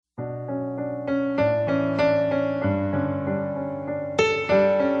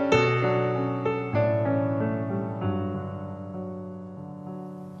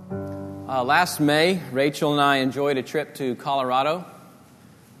Last May, Rachel and I enjoyed a trip to Colorado.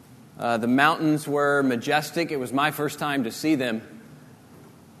 The mountains were majestic. It was my first time to see them.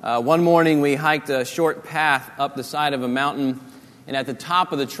 One morning we hiked a short path up the side of a mountain, and at the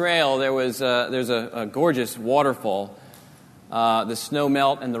top of the trail there's a gorgeous waterfall. The snow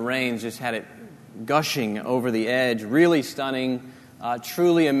melt and the rains just had it gushing over the edge. Really stunning.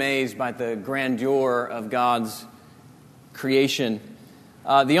 Truly amazed by the grandeur of God's creation.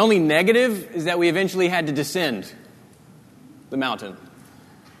 The only negative is that we eventually had to descend the mountain.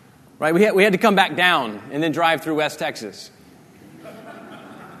 Right? We had to come back down and then drive through West Texas.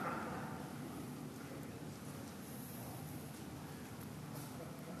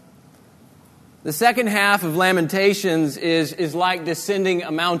 The second half of Lamentations is like descending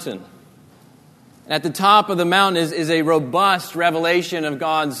a mountain. At the top of the mountain is a robust revelation of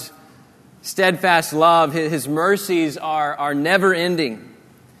God's steadfast love. His mercies are never ending.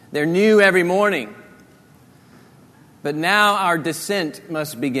 They're new every morning. But now our descent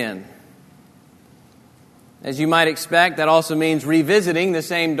must begin. As you might expect, that also means revisiting the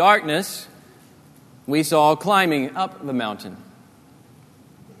same darkness we saw climbing up the mountain.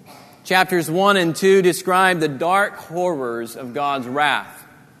 Chapters 1 and 2 describe the dark horrors of God's wrath.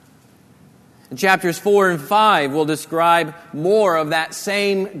 And chapters 4 and 5 will describe more of that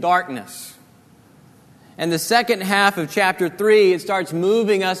same darkness. And the second half of chapter 3, it starts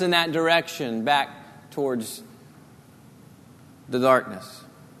moving us in that direction, back towards the darkness.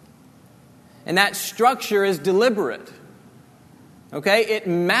 And that structure is deliberate. Okay? It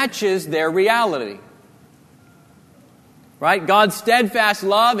matches their reality. Right? God's steadfast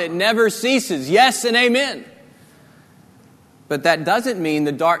love, it never ceases. Yes and amen. But that doesn't mean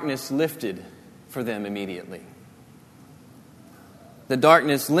the darkness lifted for them immediately. The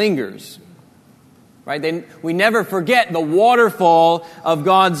darkness lingers. Right? We never forget the waterfall of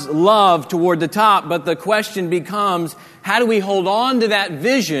God's love toward the top, but the question becomes, how do we hold on to that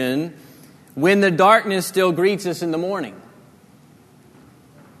vision when the darkness still greets us in the morning?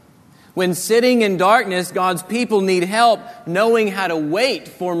 When sitting in darkness, God's people need help knowing how to wait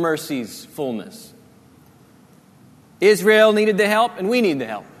for mercy's fullness. Israel needed the help, and we need the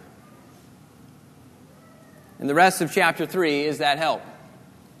help. And the rest of chapter 3 is that help.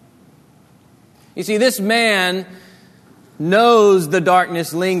 You see, this man knows the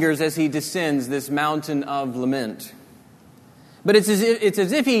darkness lingers as he descends this mountain of lament. But it's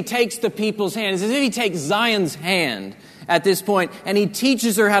as if he takes the people's hand. It's as if he takes Zion's hand at this point, and he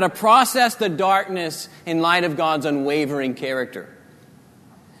teaches her how to process the darkness in light of God's unwavering character.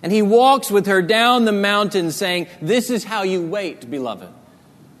 And he walks with her down the mountain saying, "This is how you wait, beloved.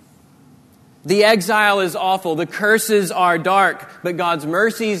 The exile is awful. The curses are dark, but God's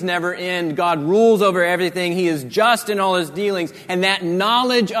mercies never end. God rules over everything. He is just in all his dealings. And that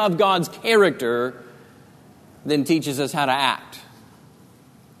knowledge of God's character then teaches us how to act,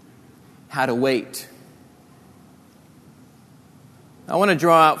 how to wait." I want to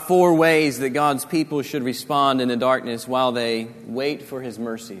draw out 4 ways that God's people should respond in the darkness while they wait for his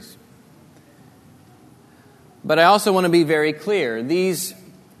mercies. But I also want to be very clear.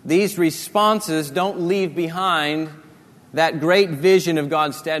 These responses don't leave behind that great vision of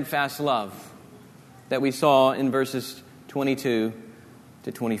God's steadfast love that we saw in verses 22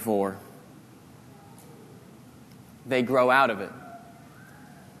 to 24. They grow out of it.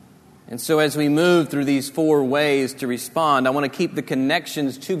 And so as we move through these 4 ways to respond, I want to keep the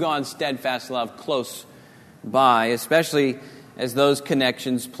connections to God's steadfast love close by, especially as those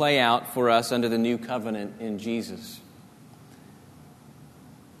connections play out for us under the new covenant in Jesus.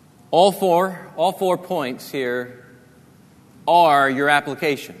 All four points here are your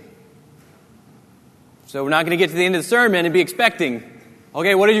application. So we're not going to get to the end of the sermon and be expecting,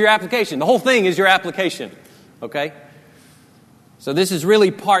 okay, what is your application? The whole thing is your application, okay? So this is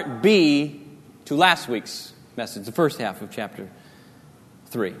really part B to last week's message, the first half of chapter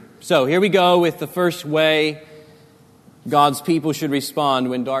 3. So here we go with the first way God's people should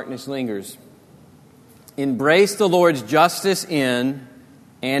respond when darkness lingers. Embrace the Lord's justice in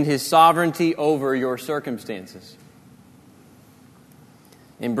and his sovereignty over your circumstances.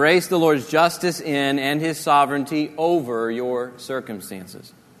 Embrace the Lord's justice in and his sovereignty over your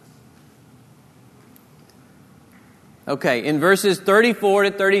circumstances. Okay, in verses 34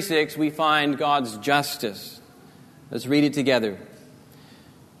 to 36, we find God's justice. Let's read it together.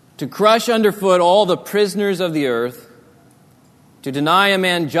 To crush underfoot all the prisoners of the earth, to deny a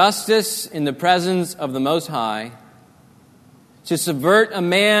man justice in the presence of the Most High, to subvert a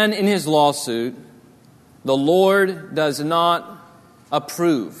man in his lawsuit, the Lord does not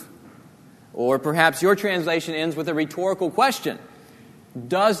approve. Or perhaps your translation ends with a rhetorical question.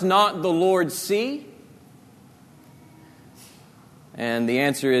 Does not the Lord see? And the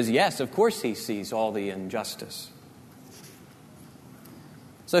answer is yes, of course he sees all the injustice.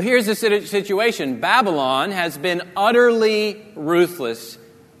 So here's the situation. Babylon has been utterly ruthless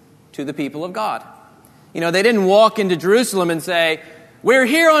to the people of God. You know, they didn't walk into Jerusalem and say, "We're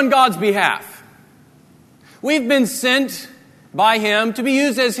here on God's behalf. We've been sent by Him to be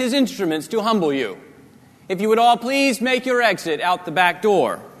used as His instruments to humble you. If you would all please make your exit out the back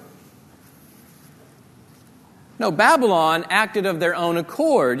door." No, Babylon acted of their own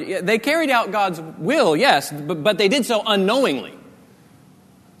accord. They carried out God's will, yes, but they did so unknowingly.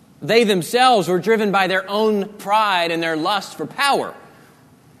 They themselves were driven by their own pride and their lust for power.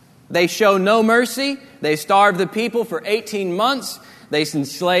 They show no mercy. They starved the people for 18 months. They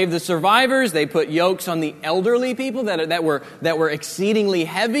enslaved the survivors. They put yokes on the elderly people that were exceedingly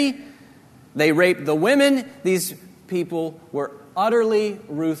heavy. They raped the women. These people were utterly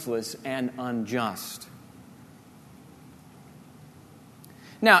ruthless and unjust.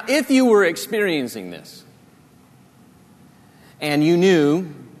 Now, if you were experiencing this, and you knew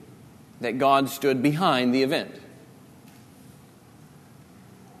that God stood behind the event,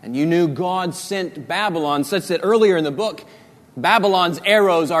 and you knew God sent Babylon, such that earlier in the book, Babylon's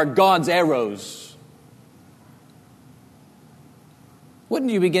arrows are God's arrows,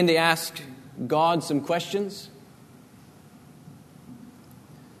 wouldn't you begin to ask God some questions?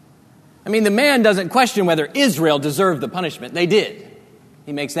 I mean, the man doesn't question whether Israel deserved the punishment. They did.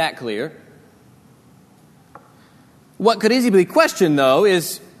 He makes that clear. What could easily be questioned, though,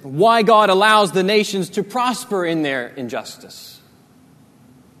 is why God allows the nations to prosper in their injustice.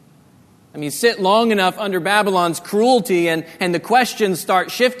 I mean, sit long enough under Babylon's cruelty and the questions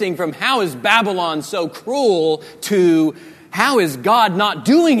start shifting from how is Babylon so cruel to how is God not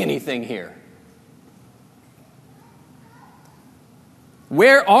doing anything here?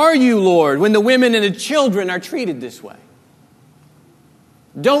 Where are you, Lord, when the women and the children are treated this way?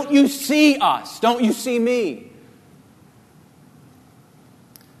 Don't you see us? Don't you see me?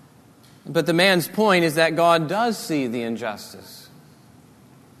 But the man's point is that God does see the injustice.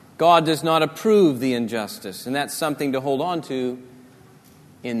 God does not approve the injustice, and that's something to hold on to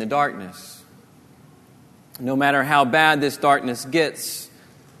in the darkness. No matter how bad this darkness gets,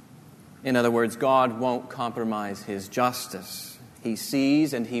 in other words, God won't compromise His justice. He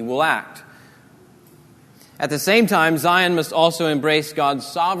sees and He will act. At the same time, Zion must also embrace God's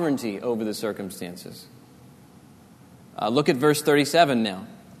sovereignty over the circumstances. Look at verse 37 now.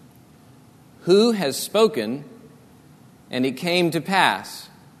 Who has spoken, and it came to pass,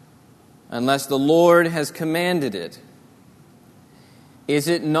 unless the Lord has commanded it? Is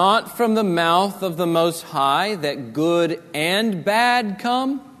it not from the mouth of the Most High that good and bad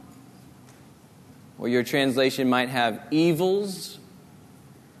come? Or your translation might have evils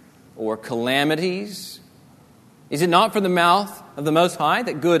or calamities. Is it not from the mouth of the Most High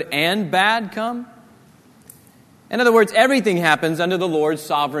that good and bad come? In other words, everything happens under the Lord's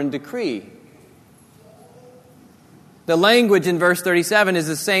sovereign decree. The language in verse 37 is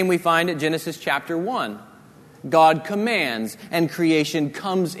the same we find at Genesis chapter 1. God commands, and creation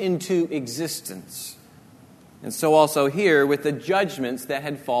comes into existence. And so also here with the judgments that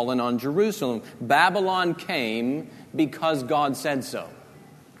had fallen on Jerusalem. Babylon came because God said so.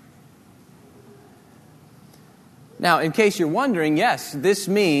 Now, in case you're wondering, yes, this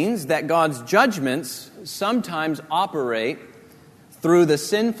means that God's judgments sometimes operate through the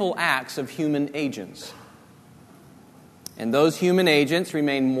sinful acts of human agents. And those human agents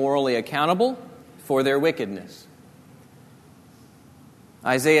remain morally accountable for their wickedness.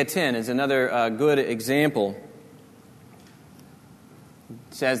 Isaiah 10 is another good example.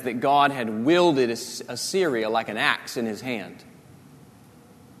 It says that God had wielded Assyria like an axe in His hand.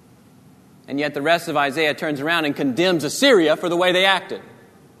 And yet the rest of Isaiah turns around and condemns Assyria for the way they acted.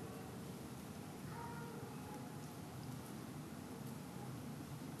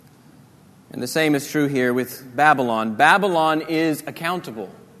 And the same is true here with Babylon. Babylon is accountable.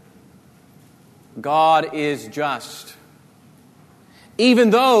 God is just. Even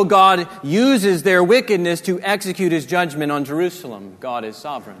though God uses their wickedness to execute His judgment on Jerusalem, God is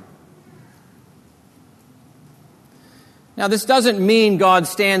sovereign. Now, this doesn't mean God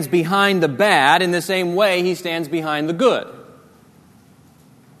stands behind the bad in the same way He stands behind the good.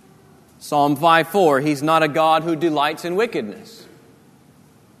 Psalm 5:4, He's not a God who delights in wickedness.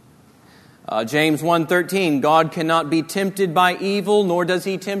 James 1:13, God cannot be tempted by evil, nor does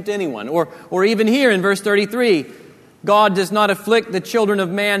He tempt anyone. Or even here in verse 33, God does not afflict the children of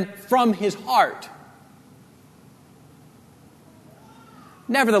man from His heart.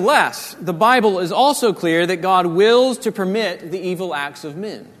 Nevertheless, the Bible is also clear that God wills to permit the evil acts of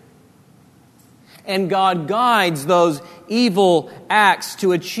men. And God guides those evil acts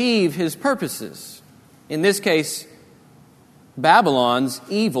to achieve His purposes. In this case, Babylon's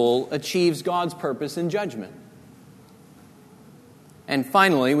evil achieves God's purpose in judgment. And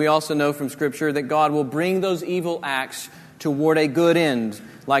finally, we also know from Scripture that God will bring those evil acts toward a good end,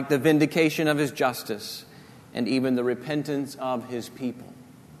 like the vindication of His justice and even the repentance of His people.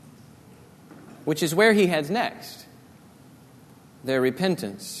 Which is where He heads next, their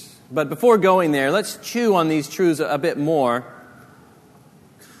repentance. But before going there, let's chew on these truths a bit more.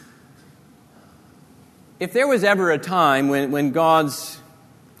 If there was ever a time when God's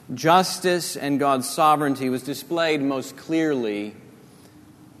justice and God's sovereignty was displayed most clearly,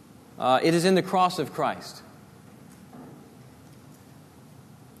 it is in the cross of Christ.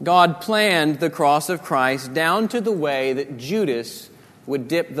 God planned the cross of Christ down to the way that Judas would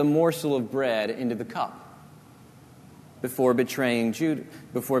dip the morsel of bread into the cup before betraying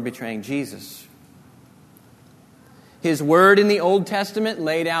Jesus. His word in the Old Testament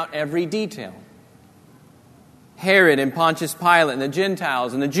laid out every detail. Herod and Pontius Pilate and the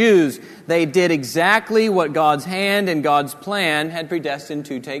Gentiles and the Jews, they did exactly what God's hand and God's plan had predestined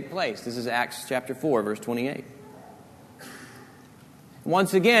to take place. This is Acts chapter 4, verse 28.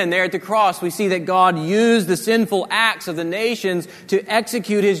 Once again, there at the cross, we see that God used the sinful acts of the nations to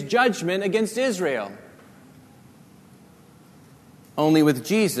execute His judgment against Israel. Only with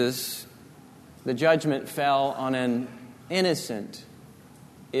Jesus, the judgment fell on an innocent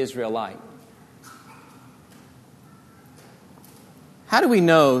Israelite. How do we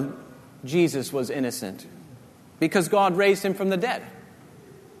know Jesus was innocent? Because God raised Him from the dead.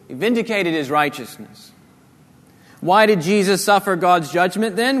 He vindicated His righteousness. Why did Jesus suffer God's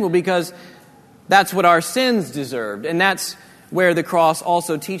judgment then? Well, because that's what our sins deserved. And that's where the cross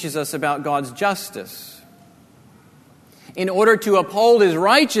also teaches us about God's justice. In order to uphold His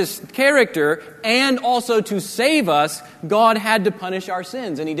righteous character and also to save us, God had to punish our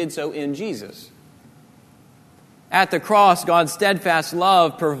sins, and He did so in Jesus. At the cross, God's steadfast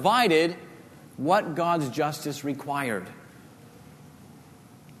love provided what God's justice required.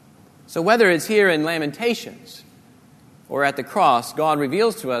 So whether it's here in Lamentations or at the cross, God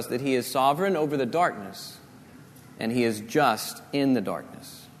reveals to us that He is sovereign over the darkness, and He is just in the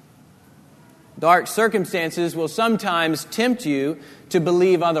darkness. Dark circumstances will sometimes tempt you to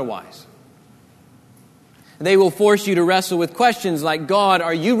believe otherwise. They will force you to wrestle with questions like, God,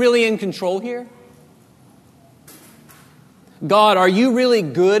 are you really in control here? God, are you really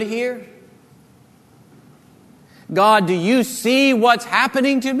good here? God, do you see what's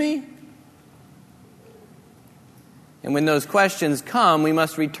happening to me? And when those questions come, we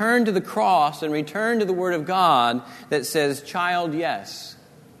must return to the cross and return to the Word of God that says, child, yes,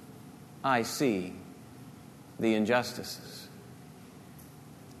 I see the injustices,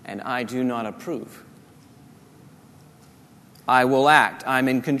 and I do not approve. I will act. I'm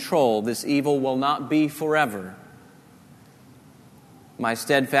in control. This evil will not be forever. My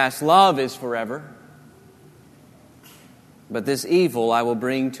steadfast love is forever, but this evil I will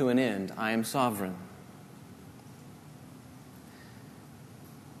bring to an end. I am sovereign.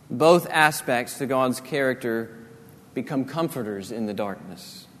 Both aspects to God's character become comforters in the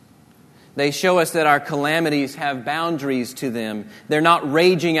darkness. They show us that our calamities have boundaries to them. They're not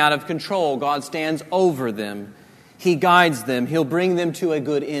raging out of control. God stands over them. He guides them. He'll bring them to a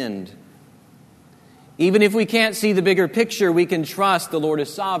good end. Even if we can't see the bigger picture, we can trust the Lord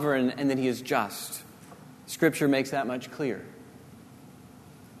is sovereign and that He is just. Scripture makes that much clear.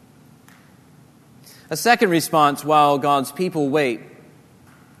 A second response while God's people wait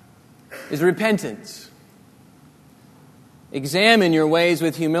is repentance. Examine your ways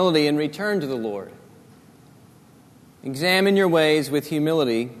with humility and return to the Lord. Examine your ways with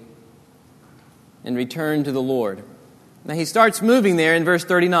humility and return to the Lord. Now he starts moving there in verse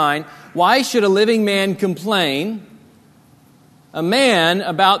 39. Why should a living man complain, a man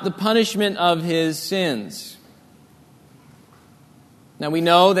about the punishment of his sins? Now we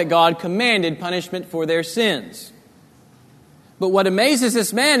know that God commanded punishment for their sins. But what amazes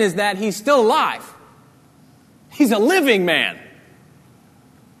this man is that he's still alive. He's a living man.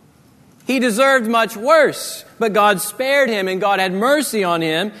 He deserved much worse, but God spared him and God had mercy on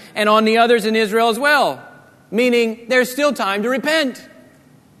him and on the others in Israel as well. Meaning there's still time to repent.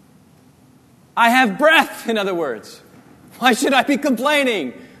 I have breath, in other words. Why should I be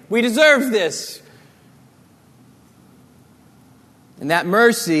complaining? We deserve this. And that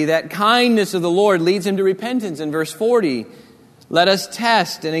mercy, that kindness of the Lord leads him to repentance in verse 40. Let us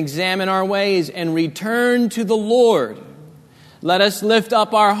test and examine our ways and return to the Lord. Let us lift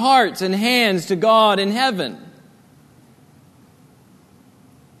up our hearts and hands to God in heaven.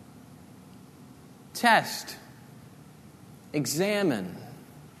 Test. Examine.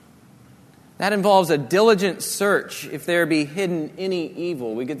 That involves a diligent search if there be hidden any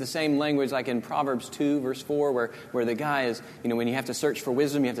evil. We get the same language like in Proverbs 2, verse 4, where the guy is, when you have to search for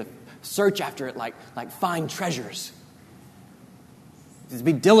wisdom, you have to search after it like find treasures. To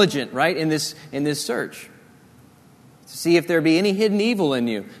be diligent, right, in this search. To see if there be any hidden evil in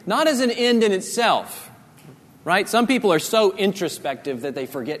you. Not as an end in itself, right? Some people are so introspective that they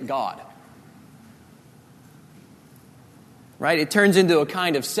forget God. Right? It turns into a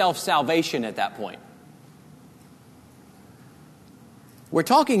kind of self-salvation at that point. We're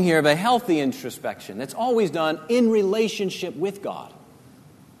talking here of a healthy introspection that's always done in relationship with God.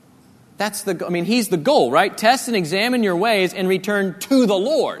 He's the goal, right? Test and examine your ways and return to the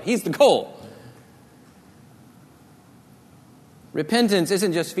Lord. He's the goal. Repentance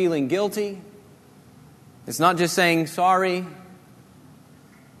isn't just feeling guilty. It's not just saying sorry.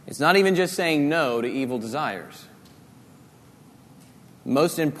 It's not even just saying no to evil desires.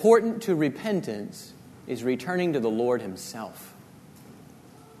 Most important to repentance is returning to the Lord Himself.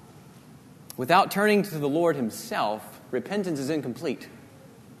 Without turning to the Lord Himself, repentance is incomplete.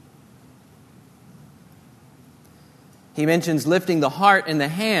 He mentions lifting the heart and the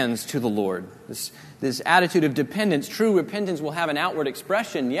hands to the Lord. This attitude of dependence. True repentance will have an outward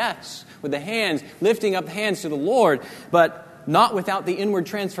expression, yes, with the hands, lifting up the hands to the Lord, but not without the inward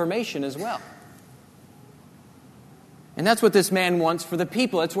transformation as well. And that's what this man wants for the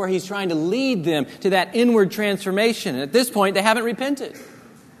people. That's where he's trying to lead them to that inward transformation. And at this point, they haven't repented.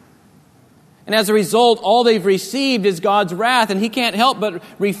 And as a result, all they've received is God's wrath, and he can't help but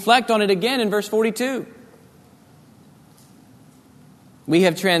reflect on it again in verse 42. We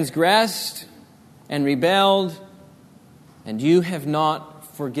have transgressed and rebelled, and you have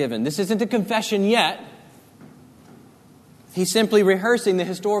not forgiven. This isn't a confession yet. He's simply rehearsing the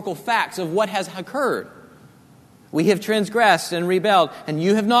historical facts of what has occurred. We have transgressed and rebelled, and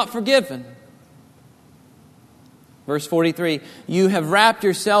you have not forgiven. Verse 43, you have wrapped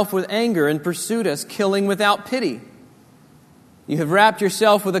yourself with anger and pursued us, killing without pity. You have wrapped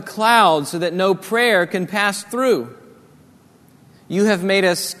yourself with a cloud so that no prayer can pass through. You have made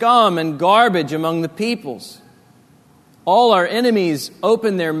us scum and garbage among the peoples. All our enemies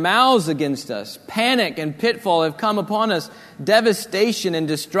open their mouths against us. Panic and pitfall have come upon us, devastation and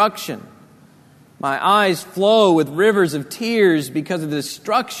destruction. My eyes flow with rivers of tears because of the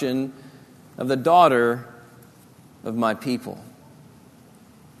destruction of the daughter of my people.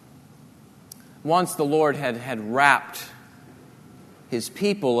 Once the Lord had wrapped His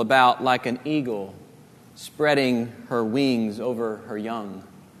people about like an eagle, spreading her wings over her young.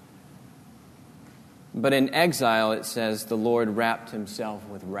 But in exile, it says, the Lord wrapped Himself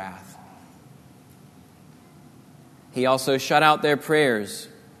with wrath. He also shut out their prayers,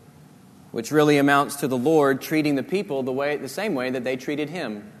 which really amounts to the Lord treating the people the same way that they treated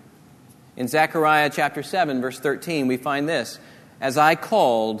Him. In Zechariah chapter 7, verse 13, we find this, as I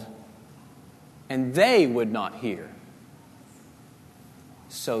called, and they would not hear,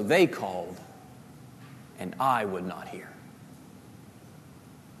 so they called, and I would not hear.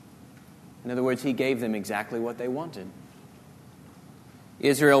 In other words, He gave them exactly what they wanted.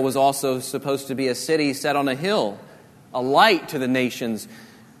 Israel was also supposed to be a city set on a hill, a light to the nations.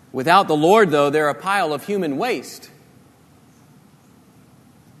 Without the Lord, though, they're a pile of human waste.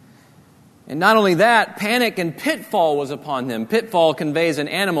 And not only that, panic and pitfall was upon them. Pitfall conveys an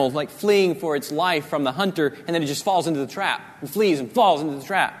animal like fleeing for its life from the hunter, and then it just falls into the trap, and flees and falls into the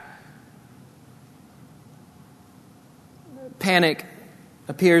trap. Panic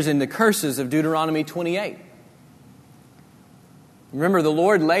appears in the curses of Deuteronomy 28. Remember, the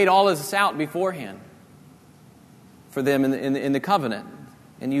Lord laid all this out beforehand for them in the covenant.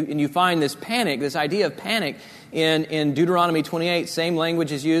 And you find this panic, this idea of panic in Deuteronomy 28. Same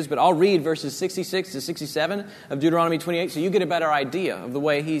language is used, but I'll read verses 66 to 67 of Deuteronomy 28 so you get a better idea of the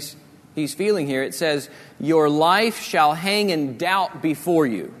way he's feeling here. It says, your life shall hang in doubt before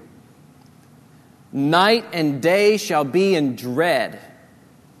you. Night and day shall be in dread.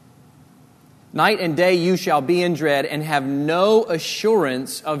 Night and day you shall be in dread and have no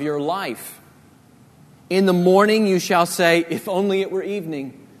assurance of your life. In the morning you shall say, if only it were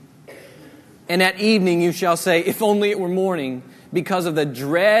evening. And at evening you shall say, if only it were morning, because of the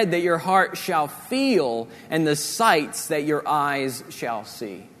dread that your heart shall feel and the sights that your eyes shall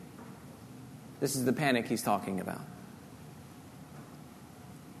see. This is the panic he's talking about.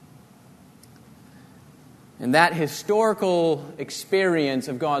 And that historical experience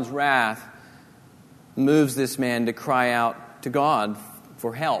of God's wrath moves this man to cry out to God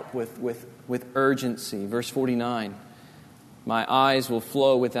for help with urgency. Verse 49, my eyes will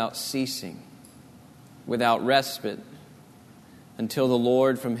flow without ceasing, without respite, until the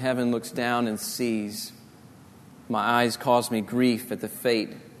Lord from heaven looks down and sees. My eyes cause me grief at the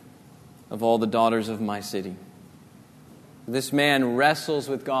fate of all the daughters of my city. This man wrestles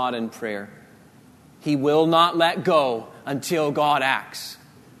with God in prayer. He will not let go until God acts.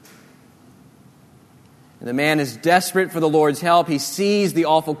 And the man is desperate for the Lord's help. He sees the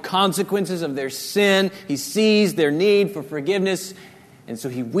awful consequences of their sin. He sees their need for forgiveness. And so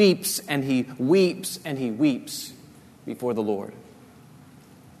he weeps and he weeps and he weeps before the Lord.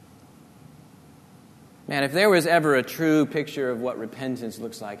 Man, if there was ever a true picture of what repentance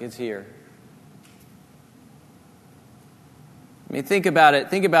looks like, it's here. I mean, think about it.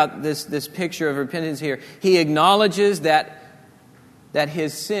 Think about this picture of repentance here. He acknowledges that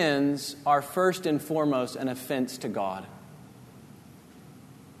his sins are first and foremost an offense to God.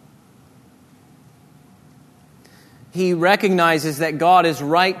 He recognizes that God is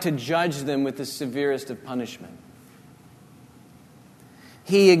right to judge them with the severest of punishment.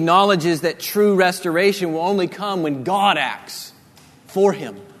 He acknowledges that true restoration will only come when God acts for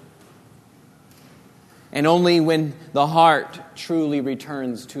him. And only when the heart truly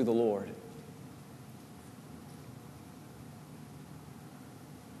returns to the Lord.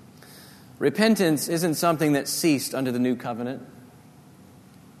 Repentance isn't something that ceased under the new covenant.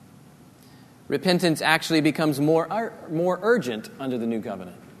 Repentance actually becomes more urgent under the new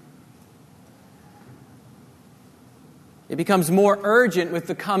covenant. It becomes more urgent with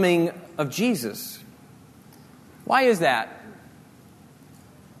the coming of Jesus. Why is that?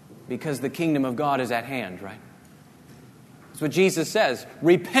 Because the kingdom of God is at hand, right? That's what Jesus says.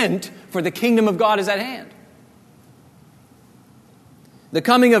 Repent, for the kingdom of God is at hand. The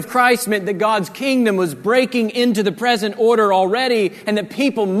coming of Christ meant that God's kingdom was breaking into the present order already, and that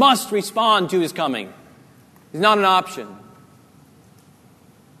people must respond to his coming. It's not an option.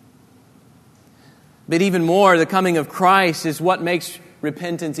 But even more, the coming of Christ is what makes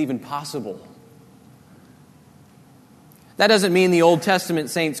repentance even possible. That doesn't mean the Old Testament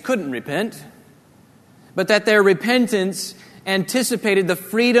saints couldn't repent, but that their repentance anticipated the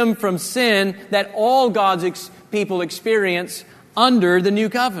freedom from sin that all God's people experience under the new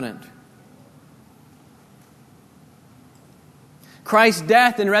covenant. Christ's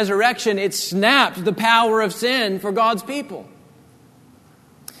death and resurrection, it snapped the power of sin for God's people.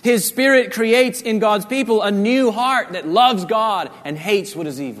 His Spirit creates in God's people a new heart that loves God and hates what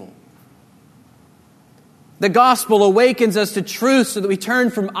is evil. The gospel awakens us to truth so that we turn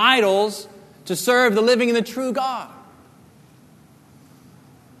from idols to serve the living and the true God.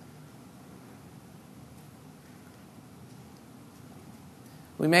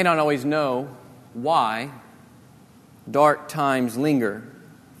 We may not always know why dark times linger,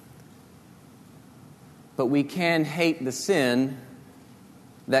 but we can hate the sin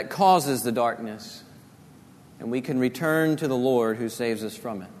that causes the darkness, and we can return to the Lord who saves us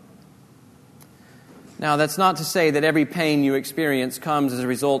from it. Now, that's not to say that every pain you experience comes as a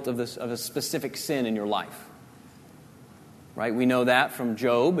result of a specific sin in your life. Right? We know that from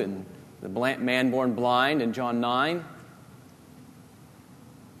Job and the man born blind in John 9.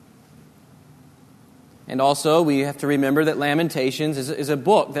 And also, we have to remember that Lamentations is a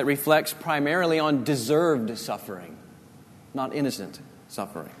book that reflects primarily on deserved suffering, not innocent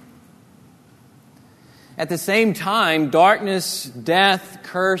suffering. At the same time, darkness, death,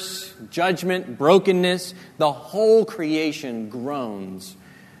 curse, judgment, brokenness, the whole creation groans,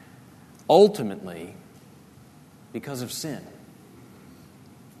 ultimately because of sin.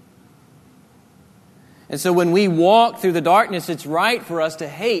 And so when we walk through the darkness, it's right for us to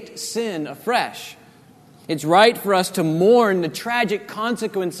hate sin afresh. It's right for us to mourn the tragic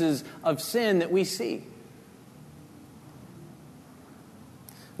consequences of sin that we see.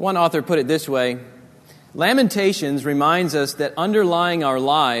 One author put it this way: Lamentations reminds us that underlying our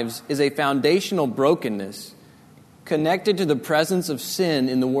lives is a foundational brokenness connected to the presence of sin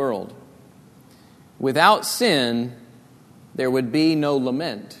in the world. Without sin, there would be no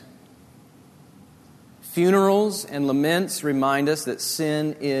lament. Funerals and laments remind us that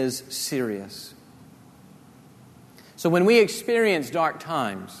sin is serious. So when we experience dark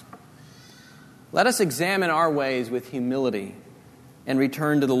times, let us examine our ways with humility and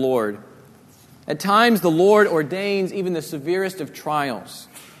return to the Lord. At times, the Lord ordains even the severest of trials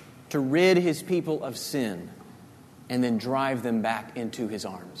to rid his people of sin and then drive them back into his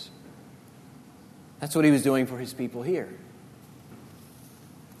arms. That's what he was doing for his people here.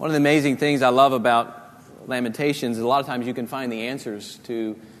 One of the amazing things I love about Lamentations is a lot of times you can find the answers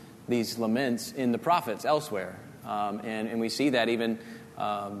to these laments in the prophets elsewhere. And we see that even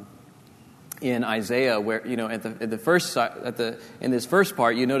in Isaiah, where, in this first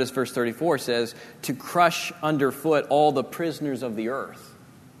part, you notice verse 34 says, to crush underfoot all the prisoners of the earth.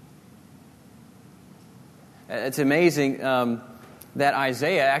 It's amazing that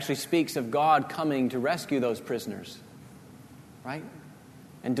Isaiah actually speaks of God coming to rescue those prisoners, right?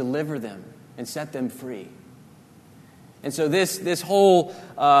 And deliver them and set them free. And so this whole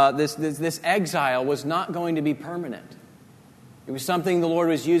exile was not going to be permanent. It was something the Lord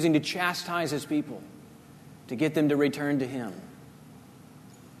was using to chastise His people, to get them to return to Him.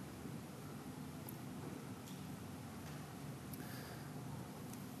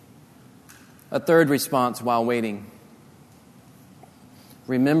 A third response while waiting.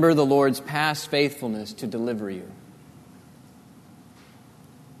 Remember the Lord's past faithfulness to deliver you.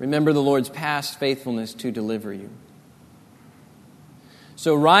 Remember the Lord's past faithfulness to deliver you.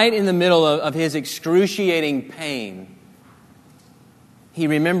 So right in the middle of his excruciating pain, he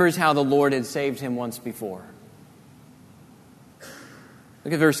remembers how the Lord had saved him once before.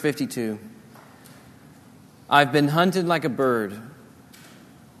 Look at verse 52. I've been hunted like a bird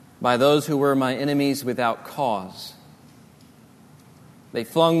by those who were my enemies without cause. They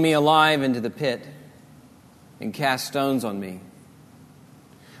flung me alive into the pit and cast stones on me.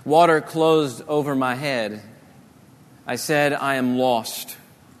 Water closed over my head. I said, I am lost.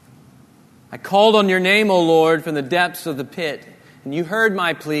 I called on your name, O Lord, from the depths of the pit, and you heard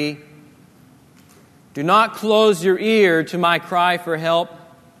my plea. Do not close your ear to my cry for help.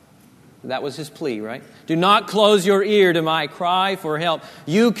 That was his plea, right? Do not close your ear to my cry for help.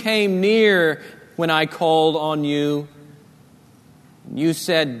 You came near when I called on you. You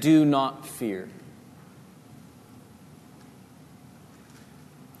said, do not fear.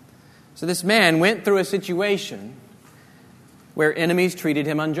 So this man went through a situation where enemies treated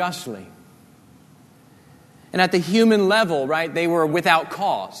him unjustly. And at the human level, right, they were without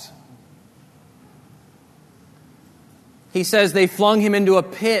cause. He says they flung him into a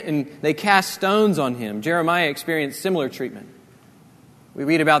pit and they cast stones on him. Jeremiah experienced similar treatment. We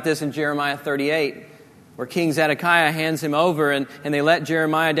read about this in Jeremiah 38, where King Zedekiah hands him over and they let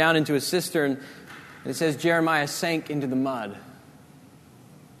Jeremiah down into a cistern. And it says Jeremiah sank into the mud.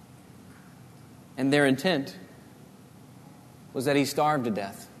 And their intent was that he starved to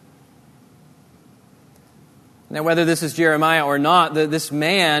death. Now, whether this is Jeremiah or not, this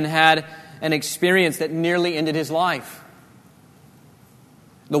man had an experience that nearly ended his life.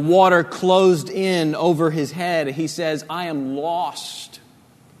 The water closed in over his head. He says, I am lost.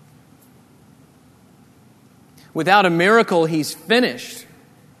 Without a miracle, he's finished.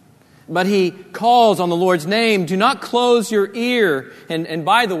 But he calls on the Lord's name. Do not close your ear. And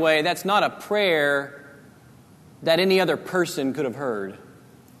by the way, that's not a prayer that any other person could have heard.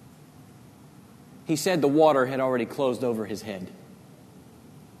 He said the water had already closed over his head.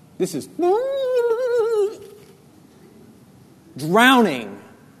 This is drowning,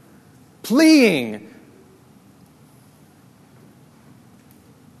 pleading.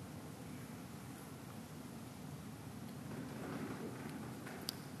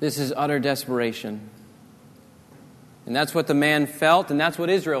 This is utter desperation. And that's what the man felt, and that's what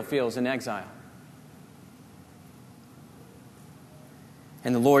Israel feels in exile.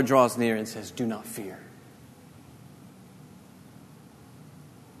 And the Lord draws near and says, do not fear.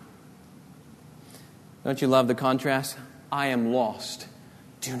 Don't you love the contrast? I am lost.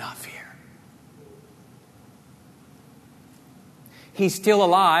 Do not fear. He's still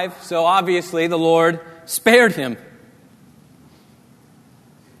alive, so obviously the Lord spared him.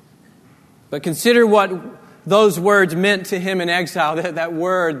 But consider what those words meant to him in exile, that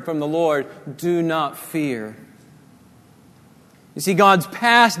word from the Lord, do not fear. You see, God's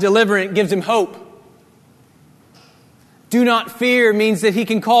past deliverance gives him hope. Do not fear means that he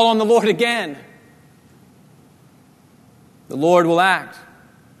can call on the Lord again. The Lord will act.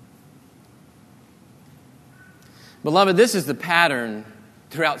 Beloved, this is the pattern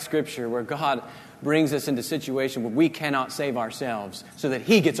throughout Scripture where God brings us into situations where we cannot save ourselves so that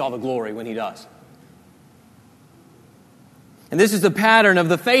He gets all the glory when He does. And this is the pattern of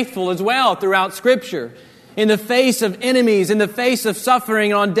the faithful as well throughout Scripture. In the face of enemies, in the face of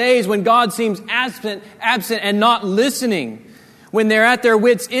suffering, on days when God seems absent and not listening, when they're at their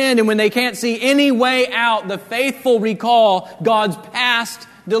wits' end and when they can't see any way out, the faithful recall God's past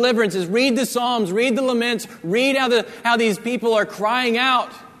deliverances. Read the Psalms, read the laments, read how these people are crying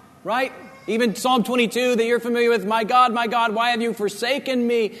out, right? Even Psalm 22 that you're familiar with, my God, why have you forsaken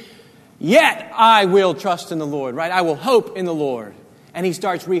me? Yet I will trust in the Lord, right? I will hope in the Lord. And he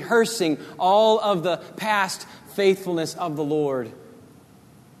starts rehearsing all of the past faithfulness of the Lord.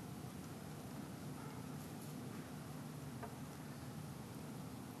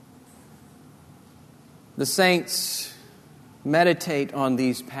 The saints meditate on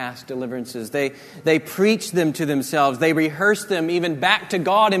these past deliverances. They preach them to themselves. They rehearse them even back to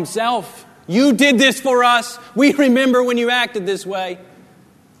God Himself. You did this for us. We remember when you acted this way.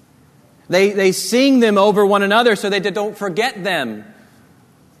 They sing them over one another so they don't forget them.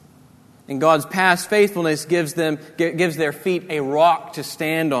 And God's past faithfulness gives their feet a rock to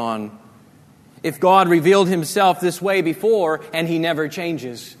stand on. If God revealed Himself this way before and He never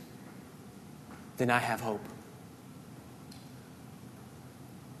changes, then I have hope.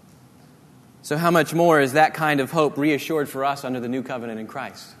 So how much more is that kind of hope reassured for us under the new covenant in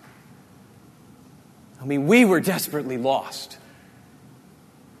Christ? I mean, we were desperately lost.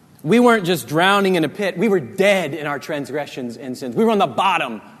 We weren't just drowning in a pit. We were dead in our transgressions and sins. We were on the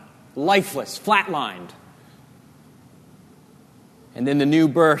bottom, lifeless, flatlined. And then the new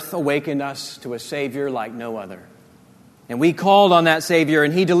birth awakened us to a Savior like no other. And we called on that Savior,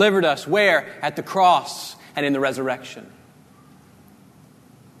 and He delivered us. Where? At the cross and in the resurrection.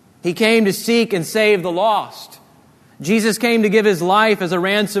 He came to seek and save the lost. Jesus came to give His life as a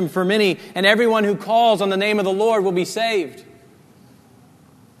ransom for many, and everyone who calls on the name of the Lord will be saved.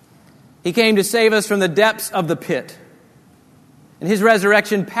 He came to save us from the depths of the pit. And His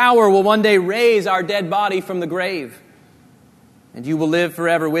resurrection power will one day raise our dead body from the grave. And you will live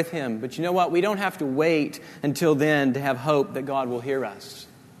forever with Him. But you know what? We don't have to wait until then to have hope that God will hear us.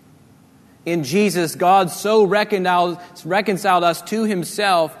 In Jesus, God so reconciled us to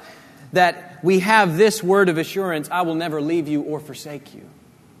Himself that we have this word of assurance: I will never leave you or forsake you.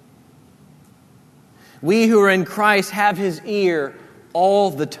 We who are in Christ have His ear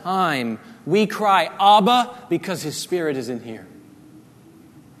all the time. We cry, Abba, because His Spirit is in here.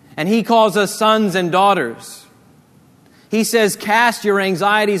 And He calls us sons and daughters. He says, cast your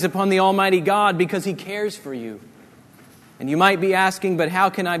anxieties upon the Almighty God because He cares for you. And you might be asking, but how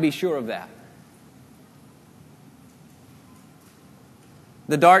can I be sure of that?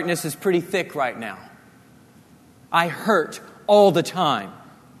 The darkness is pretty thick right now. I hurt all the time.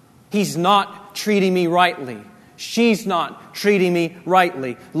 He's not treating me rightly. She's not treating me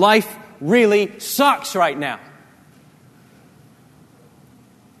rightly. Life really sucks right now.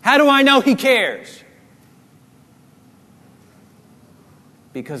 How do I know He cares?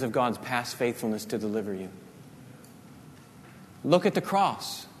 Because of God's past faithfulness to deliver you. Look at the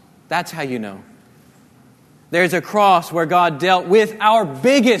cross. That's how you know. There's a cross where God dealt with our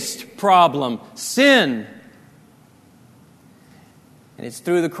biggest problem, sin. And it's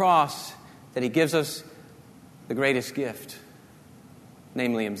through the cross that He gives us the greatest gift,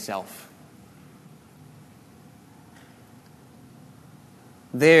 namely Himself.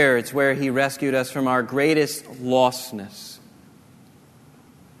 There, it's where He rescued us from our greatest lostness.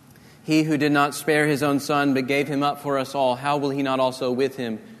 He who did not spare His own Son, but gave Him up for us all, how will He not also with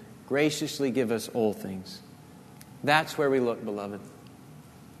Him graciously give us all things? That's where we look, beloved.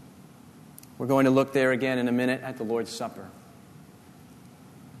 We're going to look there again in a minute at the Lord's Supper.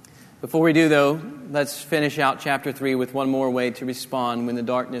 Before we do, though, let's finish out chapter 3 with one more way to respond when the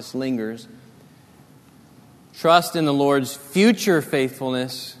darkness lingers. Trust in the Lord's future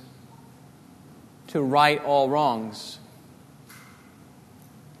faithfulness to right all wrongs.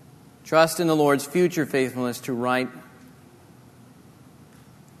 Trust in the Lord's future faithfulness to right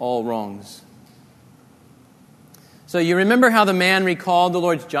all wrongs. So you remember how the man recalled the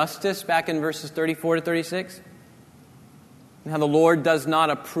Lord's justice back in verses 34 to 36? And how the Lord does not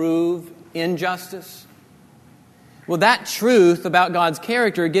approve injustice? Well, that truth about God's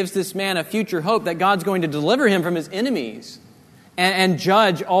character gives this man a future hope that God's going to deliver him from his enemies and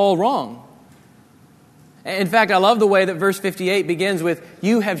judge all wrong. In fact, I love the way that verse 58 begins with,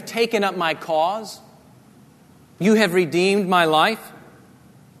 "You have taken up my cause. You have redeemed my life."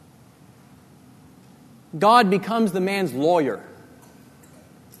 God becomes the man's lawyer.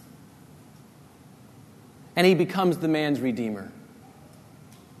 And He becomes the man's redeemer.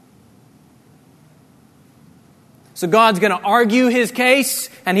 So God's going to argue His case,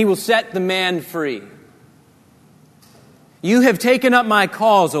 and He will set the man free. You have taken up my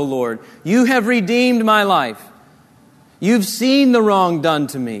cause, O Lord. You have redeemed my life. You've seen the wrong done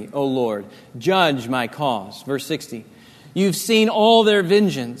to me, O Lord. Judge my cause. Verse 60. You've seen all their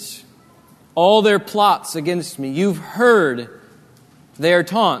vengeance, all their plots against me. You've heard their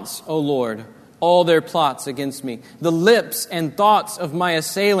taunts, O Lord, all their plots against me. The lips and thoughts of my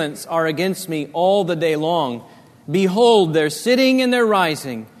assailants are against me all the day long. Behold, their sitting and their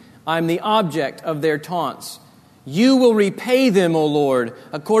rising. I'm the object of their taunts. You will repay them, O Lord,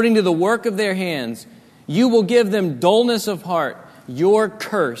 according to the work of their hands. You will give them dullness of heart. Your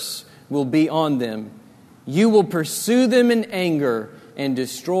curse will be on them. You will pursue them in anger and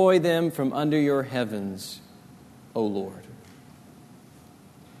destroy them from under your heavens, O Lord.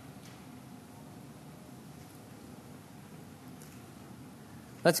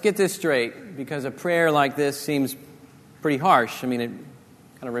 Let's get this straight, because a prayer like this seems pretty harsh. I mean, it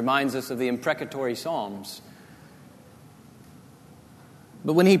kind of reminds us of the imprecatory Psalms.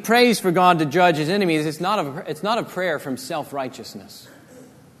 But when he prays for God to judge his enemies, it's not a prayer from self-righteousness.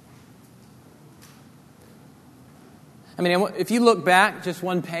 I mean, if you look back just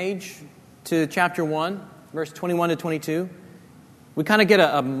one page to chapter 1, verse 21 to 22, we kind of get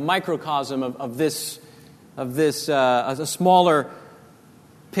a microcosm of this, a smaller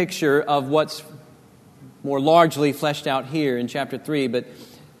picture of what's more largely fleshed out here in chapter 3. But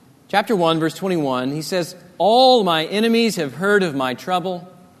chapter 1, verse 21, he says, "All my enemies have heard of my trouble.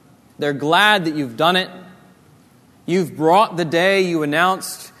 They're glad that you've done it. You've brought the day you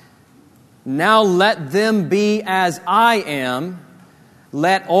announced. Now let them be as I am.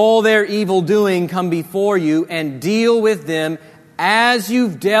 Let all their evil doing come before you, and deal with them as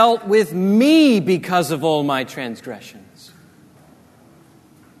you've dealt with me because of all my transgressions."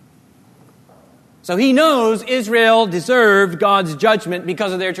 So he knows Israel deserved God's judgment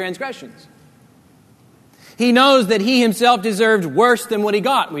because of their transgressions. He knows that he himself deserved worse than what he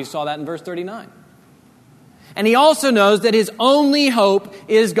got. We saw that in verse 39. And he also knows that his only hope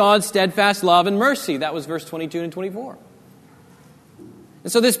is God's steadfast love and mercy. That was verse 22 and 24.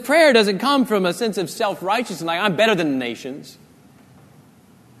 And so this prayer doesn't come from a sense of self-righteousness, like I'm better than the nations.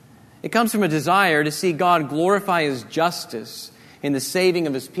 It comes from a desire to see God glorify his justice in the saving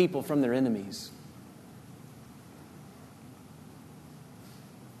of his people from their enemies.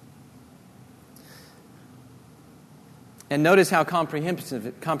 And notice how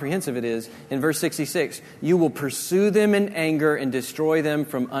comprehensive it is in verse 66. "You will pursue them in anger and destroy them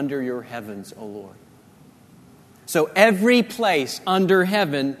from under your heavens, O Lord." So every place under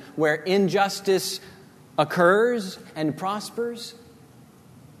heaven where injustice occurs and prospers,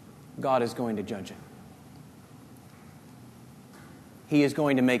 God is going to judge it. He is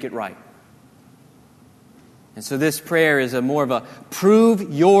going to make it right. And so this prayer is more of a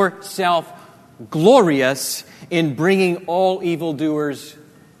prove yourself glorious in bringing all evildoers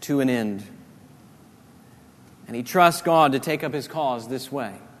to an end. And he trusts God to take up his cause this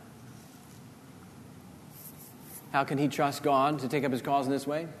way. How can he trust God to take up his cause in this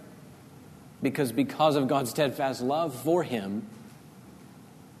way? Because of God's steadfast love for him,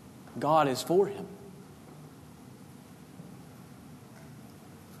 God is for him.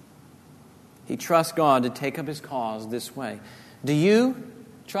 He trusts God to take up his cause this way. Do you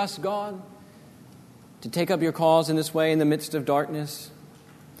trust God to take up your cause in this way in the midst of darkness?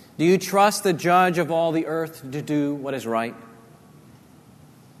 Do you trust the judge of all the earth to do what is right?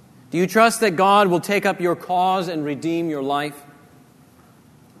 Do you trust that God will take up your cause and redeem your life?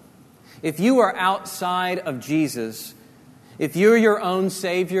 If you are outside of Jesus, if you're your own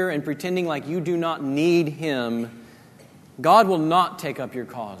Savior and pretending like you do not need him, God will not take up your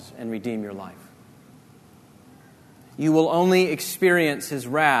cause and redeem your life. You will only experience his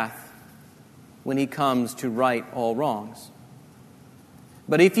wrath when he comes to right all wrongs.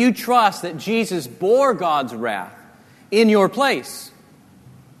 But if you trust that Jesus bore God's wrath in your place,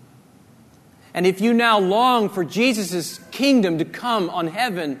 and if you now long for Jesus' kingdom to come on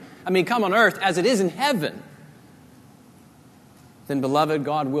earth as it is in heaven, then beloved,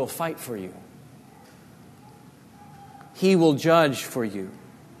 God will fight for you. He will judge for you.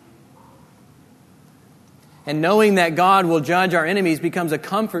 And knowing that God will judge our enemies becomes a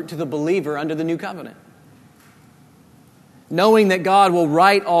comfort to the believer under the new covenant. Knowing that God will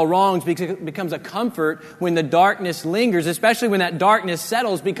right all wrongs becomes a comfort when the darkness lingers, especially when that darkness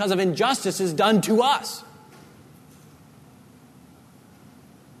settles because of injustices done to us.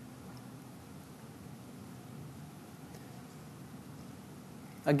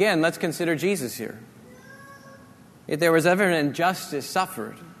 Again, let's consider Jesus here. If there was ever an injustice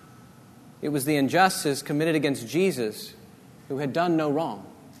suffered, it was the injustice committed against Jesus, who had done no wrong.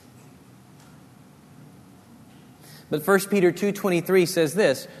 But 1 Peter 2:23 says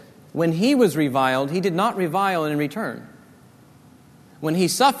this, "When he was reviled, he did not revile in return. When he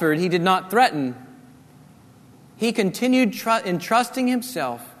suffered, he did not threaten. He continued entrusting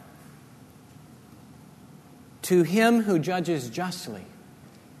himself to him who judges justly.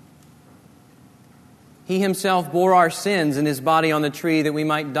 He himself bore our sins in his body on the tree that we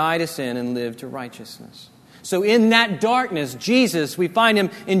might die to sin and live to righteousness." So in that darkness, Jesus, we find him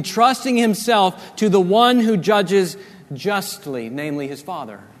entrusting himself to the one who judges justly, namely his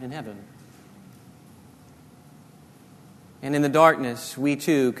Father in heaven. And in the darkness, we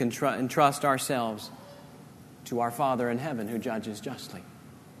too can entrust ourselves to our Father in heaven who judges justly.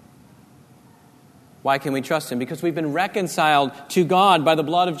 Why can we trust Him? Because we've been reconciled to God by the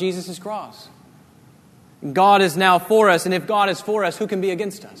blood of Jesus' cross. God is now for us, and if God is for us, who can be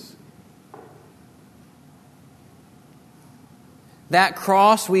against us? That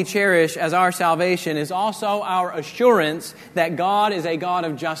cross we cherish as our salvation is also our assurance that God is a God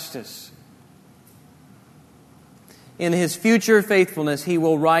of justice. In His future faithfulness, He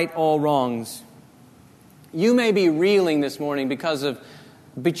will right all wrongs. You may be reeling this morning because of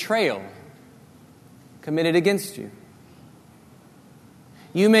betrayal committed against you.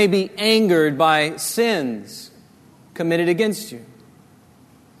 You may be angered by sins committed against you.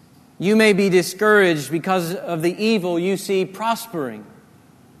 You may be discouraged because of the evil you see prospering.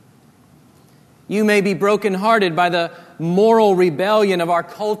 You may be brokenhearted by the moral rebellion of our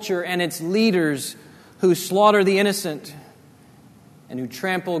culture and its leaders who slaughter the innocent and who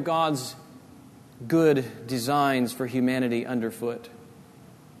trample God's good designs for humanity underfoot.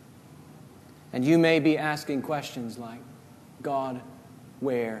 And you may be asking questions like, God,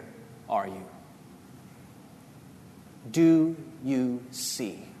 where are you? Do you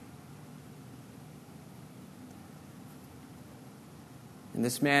see? And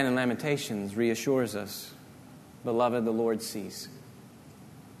this man in Lamentations reassures us, beloved, the Lord sees.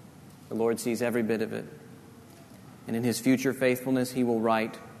 The Lord sees every bit of it. And in His future faithfulness, He will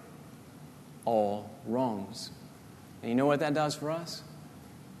right all wrongs. And you know what that does for us?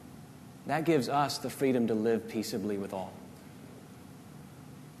 That gives us the freedom to live peaceably with all.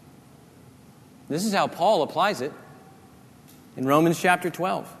 This is how Paul applies it in Romans chapter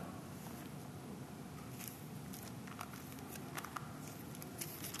 12.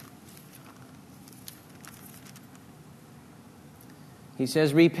 He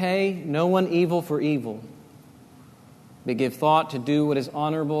says, repay no one evil for evil, but give thought to do what is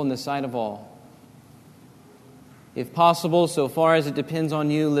honorable in the sight of all. If possible, so far as it depends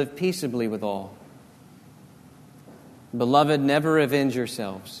on you, live peaceably with all. Beloved, never avenge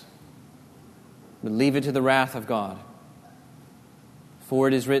yourselves, but leave it to the wrath of God. For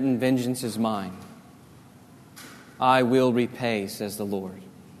it is written, vengeance is mine. I will repay, says the Lord.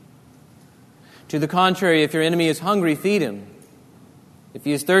 To the contrary, if your enemy is hungry, feed him. If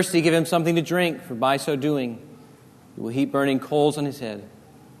he is thirsty, give him something to drink, for by so doing, you will heap burning coals on his head.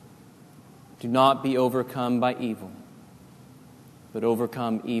 Do not be overcome by evil, but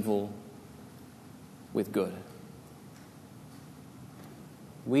overcome evil with good.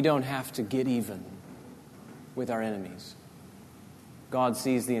 We don't have to get even with our enemies. God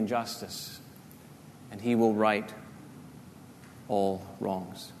sees the injustice, and He will right all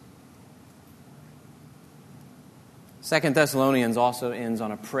wrongs. 2 Thessalonians also ends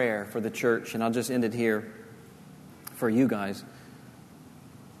on a prayer for the church, and I'll just end it here for you guys.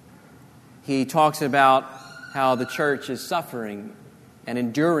 He talks about how the church is suffering and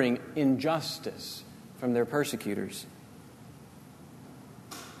enduring injustice from their persecutors.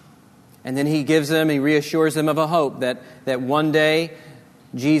 And then he reassures them of a hope that one day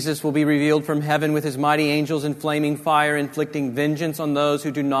Jesus will be revealed from heaven with His mighty angels in flaming fire, inflicting vengeance on those who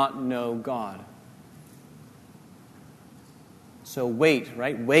do not know God. So wait,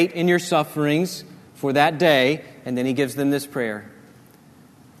 right? Wait in your sufferings for that day. And then he gives them this prayer.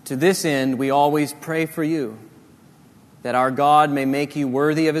 To this end, we always pray for you, that our God may make you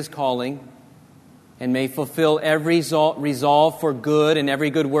worthy of His calling and may fulfill every resolve for good and every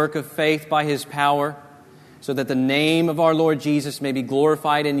good work of faith by His power, so that the name of our Lord Jesus may be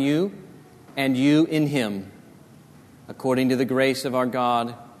glorified in you and you in Him, according to the grace of our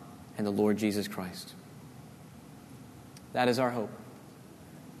God and the Lord Jesus Christ. That is our hope.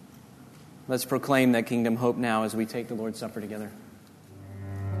 Let's proclaim that kingdom hope now as we take the Lord's Supper together.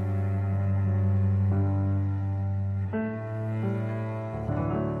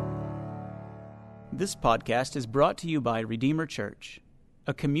 This podcast is brought to you by Redeemer Church,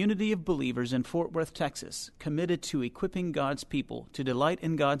 a community of believers in Fort Worth, Texas, committed to equipping God's people to delight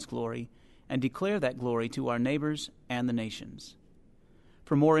in God's glory and declare that glory to our neighbors and the nations.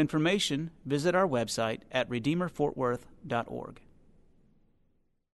 For more information, visit our website at redeemerfortworth.org.